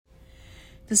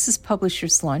This is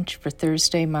Publisher's Lunch for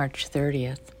Thursday, March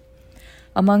 30th.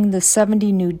 Among the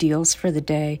 70 new deals for the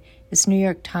day is New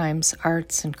York Times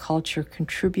Arts and Culture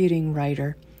contributing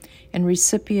writer and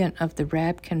recipient of the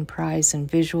Rabkin Prize in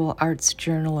Visual Arts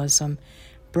Journalism,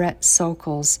 Brett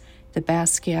Sokol's The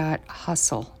Basquiat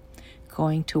Hustle,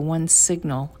 going to One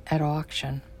Signal at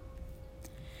auction.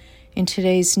 In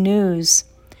today's news,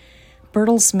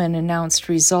 Bertelsmann announced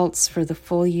results for the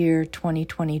full year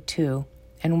 2022,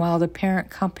 and while the parent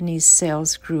company's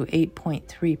sales grew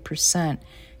 8.3%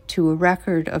 to a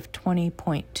record of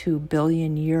 20.2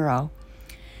 billion euro,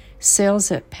 sales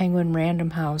at Penguin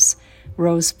Random House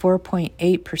rose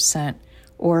 4.8%,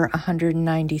 or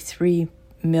 193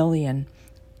 million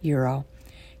euro,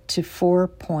 to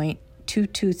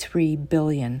 4.223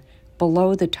 billion,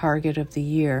 below the target of the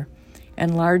year,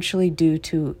 and largely due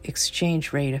to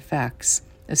exchange rate effects,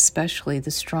 especially the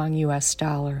strong U.S.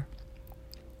 dollar.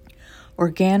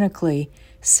 Organically,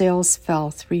 sales fell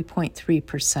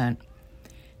 3.3%.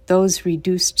 Those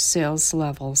reduced sales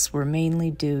levels were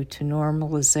mainly due to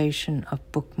normalization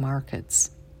of book markets.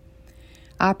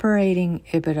 Operating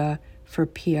EBITDA for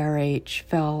PRH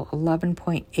fell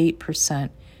 11.8%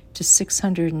 to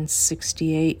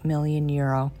 668 million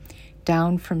euro,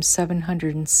 down from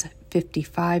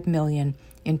 755 million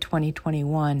in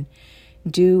 2021,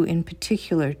 due in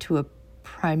particular to a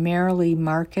primarily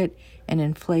market and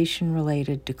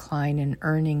inflation-related decline in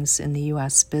earnings in the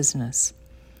U.S. business.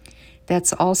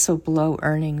 That's also below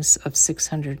earnings of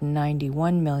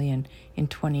 691 million in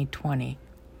 2020.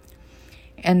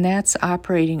 And that's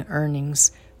operating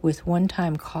earnings with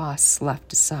one-time costs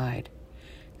left aside.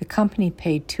 The company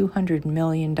paid $200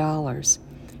 million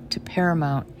to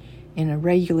Paramount in a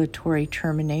regulatory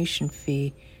termination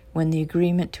fee when the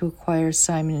agreement to acquire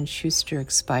Simon & Schuster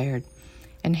expired,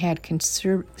 and had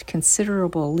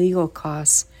considerable legal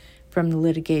costs from the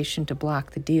litigation to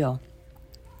block the deal.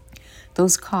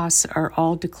 Those costs are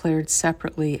all declared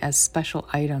separately as special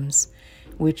items,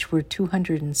 which were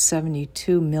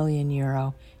 272 million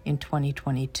euro in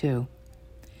 2022.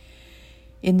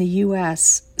 In the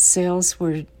U.S., sales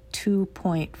were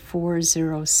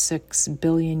 2.406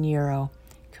 billion euro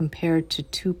compared to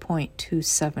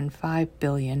 2.275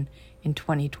 billion in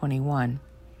 2021.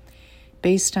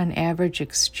 Based on average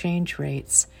exchange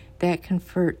rates, that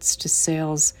converts to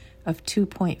sales of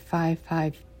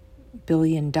 $2.55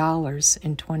 billion in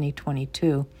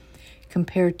 2022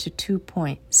 compared to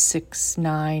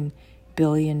 $2.69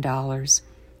 billion in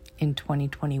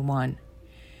 2021.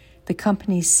 The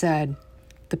company said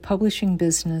the publishing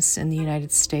business in the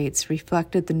United States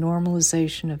reflected the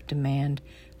normalization of demand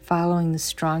following the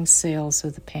strong sales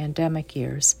of the pandemic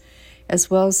years,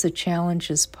 as well as the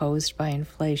challenges posed by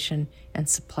inflation and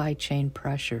supply chain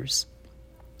pressures.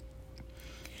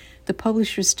 The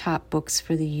publisher's top books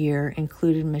for the year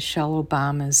included Michelle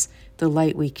Obama's The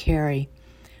Light We Carry,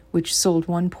 which sold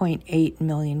 1.8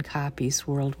 million copies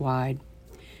worldwide.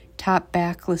 Top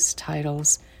backlist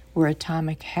titles were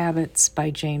Atomic Habits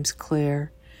by James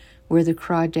Clear, Where the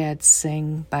Crawdads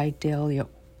Sing by Delia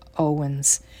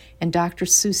Owens, and Dr.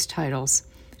 Seuss titles,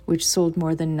 which sold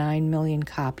more than 9 million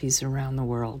copies around the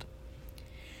world.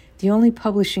 The only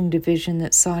publishing division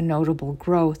that saw notable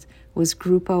growth was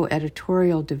Grupo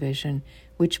Editorial Division,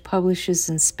 which publishes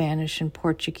in Spanish and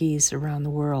Portuguese around the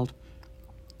world,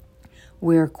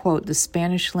 where, quote, the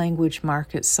Spanish language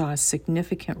market saw a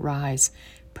significant rise,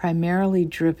 primarily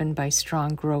driven by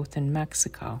strong growth in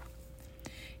Mexico.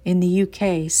 In the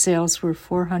UK, sales were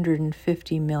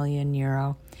 450 million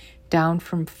euro, down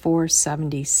from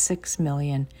 476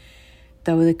 million,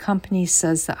 though the company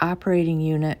says the operating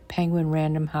unit, Penguin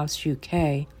Random House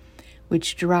UK,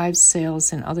 which drives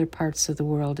sales in other parts of the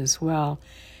world as well,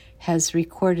 has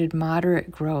recorded moderate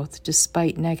growth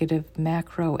despite negative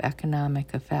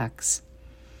macroeconomic effects.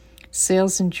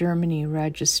 Sales in Germany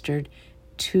registered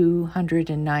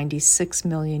 296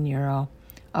 million euro,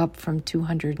 up from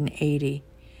 280,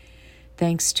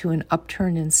 thanks to an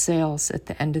upturn in sales at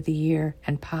the end of the year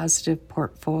and positive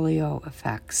portfolio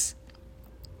effects.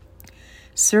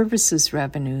 Services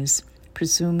revenues,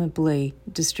 presumably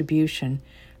distribution,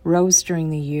 rose during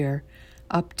the year,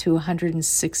 up to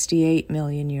 168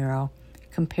 million euro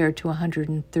compared to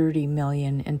 130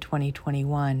 million in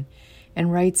 2021,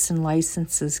 and rights and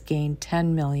licenses gained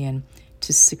 10 million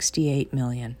to 68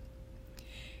 million.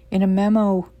 In a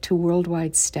memo to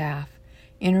worldwide staff,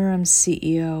 interim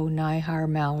CEO Nihar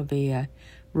Malavia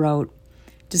wrote,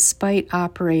 "Despite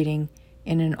operating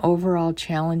in an overall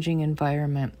challenging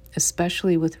environment,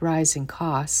 especially with rising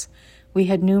costs, we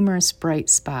had numerous bright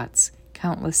spots,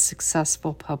 countless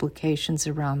successful publications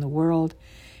around the world,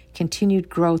 continued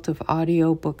growth of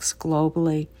audiobooks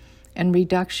globally, and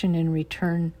reduction in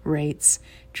return rates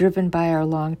driven by our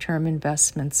long-term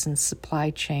investments in supply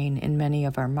chain in many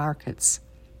of our markets.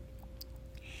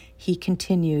 He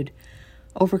continued,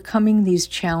 overcoming these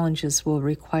challenges will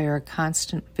require a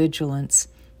constant vigilance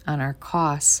on our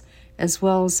costs, as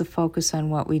well as a focus on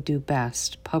what we do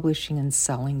best, publishing and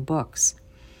selling books.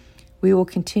 We will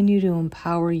continue to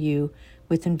empower you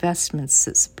with investments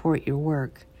that support your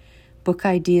work, book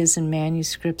ideas and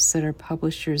manuscripts that our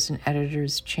publishers and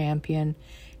editors champion,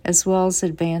 as well as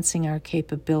advancing our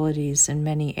capabilities in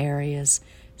many areas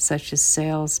such as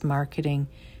sales, marketing,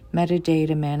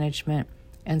 metadata management,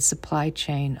 and supply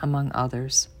chain, among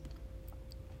others.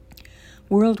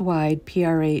 Worldwide,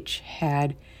 PRH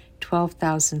had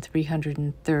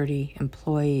 12,330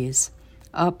 employees,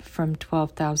 up from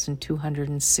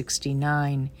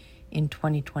 12,269 in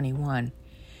 2021.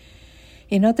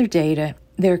 In other data,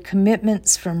 their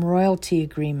commitments from royalty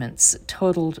agreements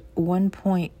totaled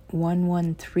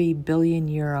 €1.113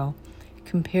 billion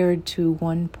compared to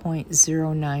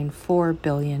 €1.094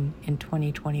 billion in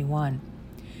 2021.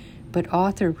 But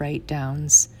author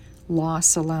write-downs,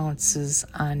 loss allowances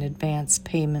on advance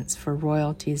payments for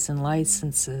royalties and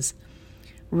licenses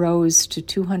rose to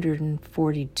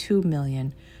 $242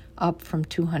 million, up from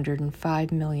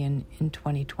 $205 million in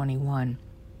 2021.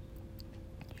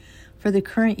 For the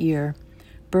current year,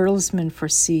 Bertelsmann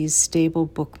foresees stable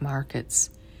book markets.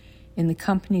 In the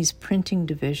company's printing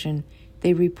division,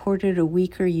 they reported a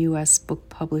weaker U.S. book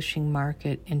publishing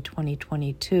market in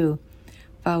 2022,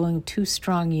 following 2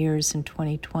 strong years in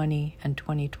 2020 and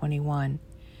 2021.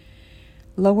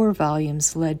 Lower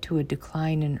volumes led to a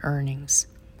decline in earnings.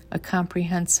 A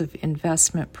comprehensive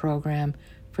investment program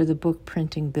for the book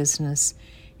printing business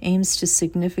aims to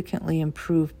significantly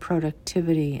improve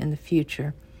productivity in the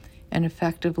future and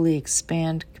effectively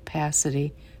expand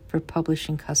capacity for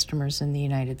publishing customers in the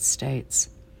United States.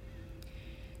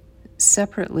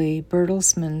 Separately,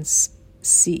 Bertelsmann's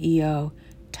CEO,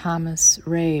 Thomas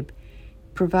Rabe,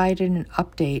 provided an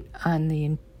update on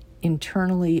the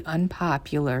internally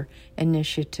unpopular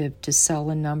initiative to sell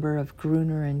a number of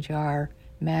Gruner and Jahr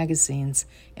magazines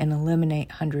and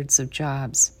eliminate hundreds of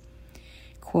jobs.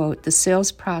 Quote, "The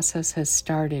sales process has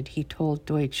started," he told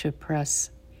Deutsche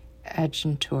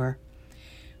Presseagentur.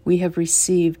 "We have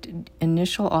received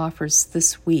initial offers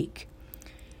this week."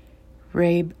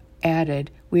 Rabe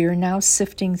added, "We are now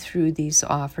sifting through these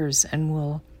offers and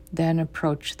will then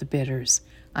approach the bidders.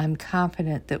 I'm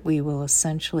confident that we will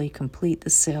essentially complete the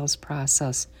sales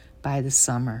process by the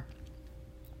summer."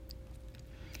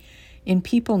 In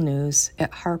People News,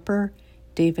 at Harper,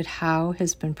 David Howe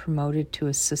has been promoted to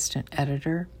assistant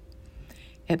editor.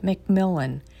 At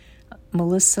Macmillan,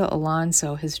 Melissa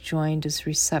Alonso has joined as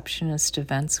receptionist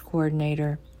events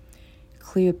coordinator.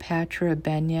 Cleopatra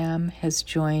Benyam has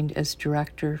joined as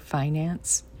director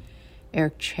finance.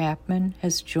 Eric Chapman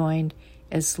has joined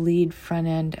as lead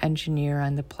front-end engineer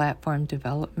on the platform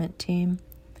development team.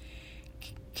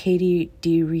 Katie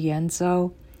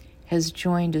DiRienzo has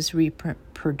joined as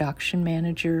production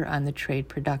manager on the trade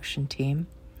production team.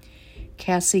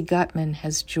 Cassie Gutman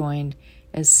has joined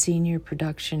as senior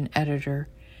production editor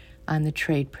on the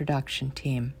trade production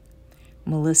team.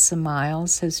 Melissa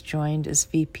Miles has joined as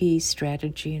VP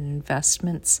strategy and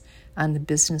investments on the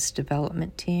business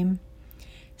development team.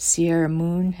 Sierra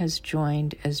Moon has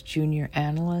joined as junior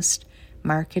analyst,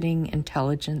 marketing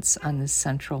intelligence on the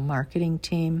central marketing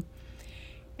team.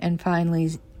 And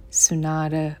finally,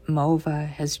 Sunada Mova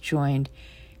has joined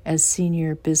as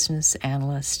senior business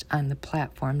analyst on the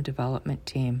platform development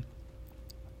team.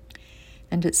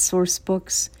 And at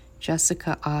Sourcebooks,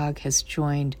 Jessica Ogg has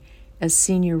joined as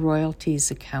senior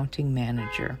royalties accounting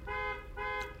manager.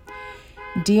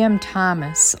 D.M.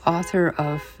 Thomas, author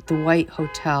of The White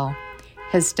Hotel,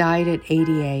 has died at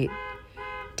 88.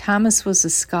 Thomas was a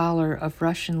scholar of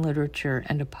Russian literature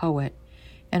and a poet,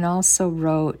 and also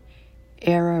wrote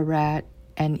Ararat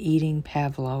and Eating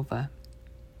Pavlova.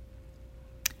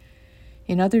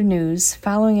 In other news,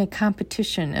 following a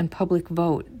competition and public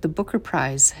vote, the Booker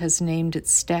Prize has named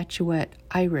its statuette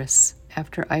Iris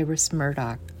after Iris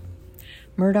Murdoch.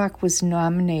 Murdoch was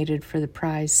nominated for the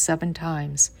prize 7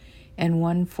 times and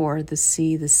won for The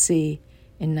Sea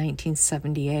in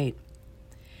 1978.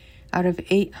 Out of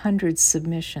 800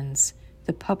 submissions,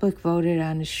 the public voted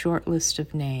on a short list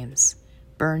of names: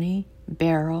 Bernie,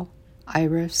 Beryl,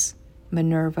 Iris,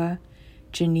 Minerva,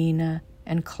 Janina,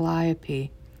 and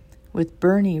Calliope, with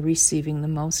Bernie receiving the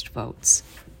most votes.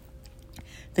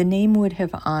 The name would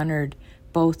have honored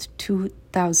both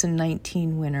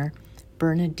 2019 winner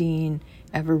Bernadine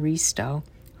Evaristo,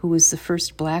 who was the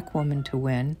first Black woman to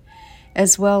win,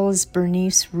 as well as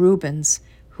Bernice Rubens,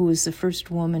 who was the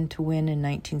first woman to win in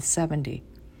 1970.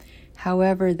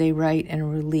 However, they write in a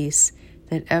release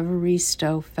that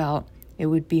Evaristo felt it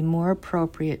would be more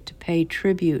appropriate to pay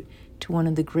tribute to one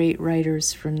of the great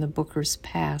writers from the Booker's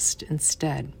past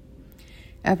instead.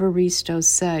 Evaristo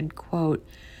said, quote,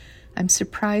 "I'm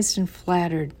surprised and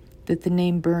flattered that the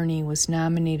name Bernie was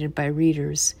nominated by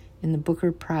readers in the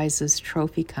Booker Prize's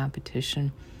trophy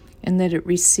competition and that it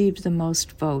received the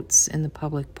most votes in the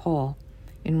public poll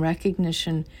in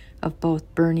recognition of both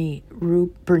Bernice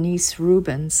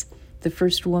Rubens, the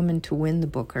first woman to win the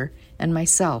Booker, and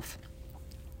myself.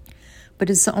 But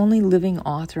as the only living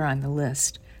author on the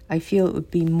list, I feel it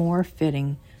would be more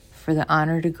fitting for the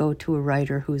honor to go to a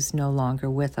writer who is no longer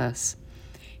with us.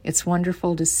 It's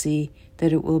wonderful to see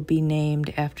that it will be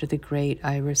named after the great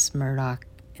Iris Murdoch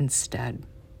instead."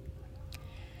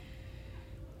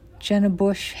 Jenna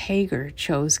Bush Hager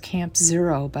chose Camp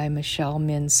Zero by Michelle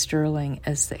Min Sterling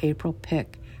as the April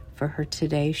pick for her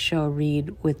Today Show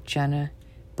Read with Jenna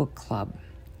book club.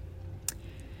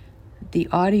 The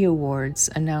Audie Awards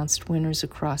announced winners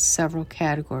across several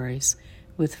categories,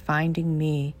 with Finding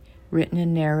Me, written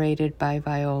and narrated by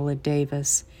Viola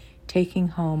Davis, taking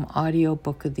home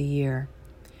Audiobook of the Year.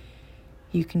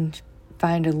 You can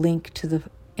find a link to the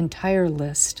entire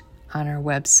list on our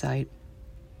website.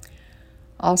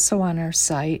 Also on our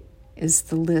site is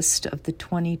the list of the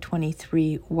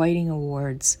 2023 Whiting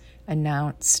Awards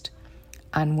announced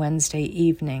on Wednesday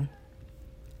evening.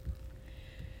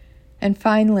 And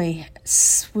finally,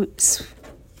 Swedish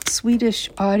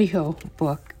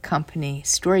audiobook company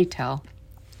Storytel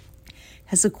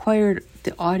has acquired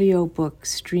the audiobook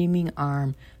streaming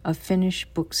arm of Finnish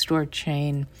bookstore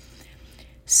chain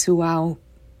Suomalainen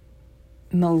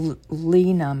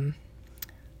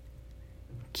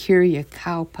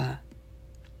Kirjakauppa,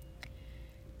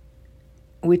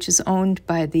 which is owned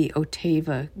by the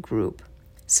Otava Group.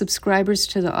 Subscribers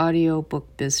to the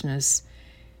audiobook business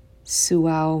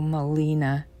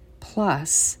Suomalainen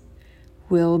Plus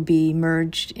will be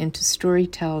merged into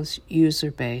Storytel's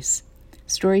user base.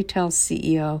 Storytel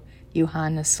CEO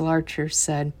Johannes Larcher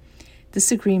said,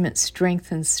 "This agreement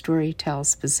strengthens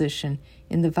Storytel's position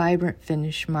in the vibrant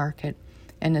Finnish market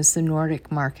and as the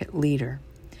Nordic market leader.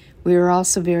 We are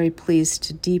also very pleased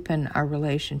to deepen our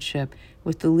relationship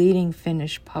with the leading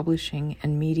Finnish publishing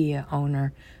and media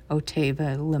owner,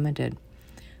 Otava Limited,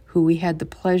 who we had the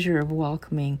pleasure of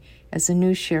welcoming as a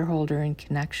new shareholder in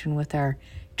connection with our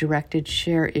directed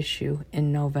share issue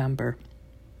in November."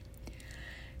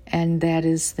 And that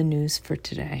is the news for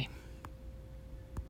today.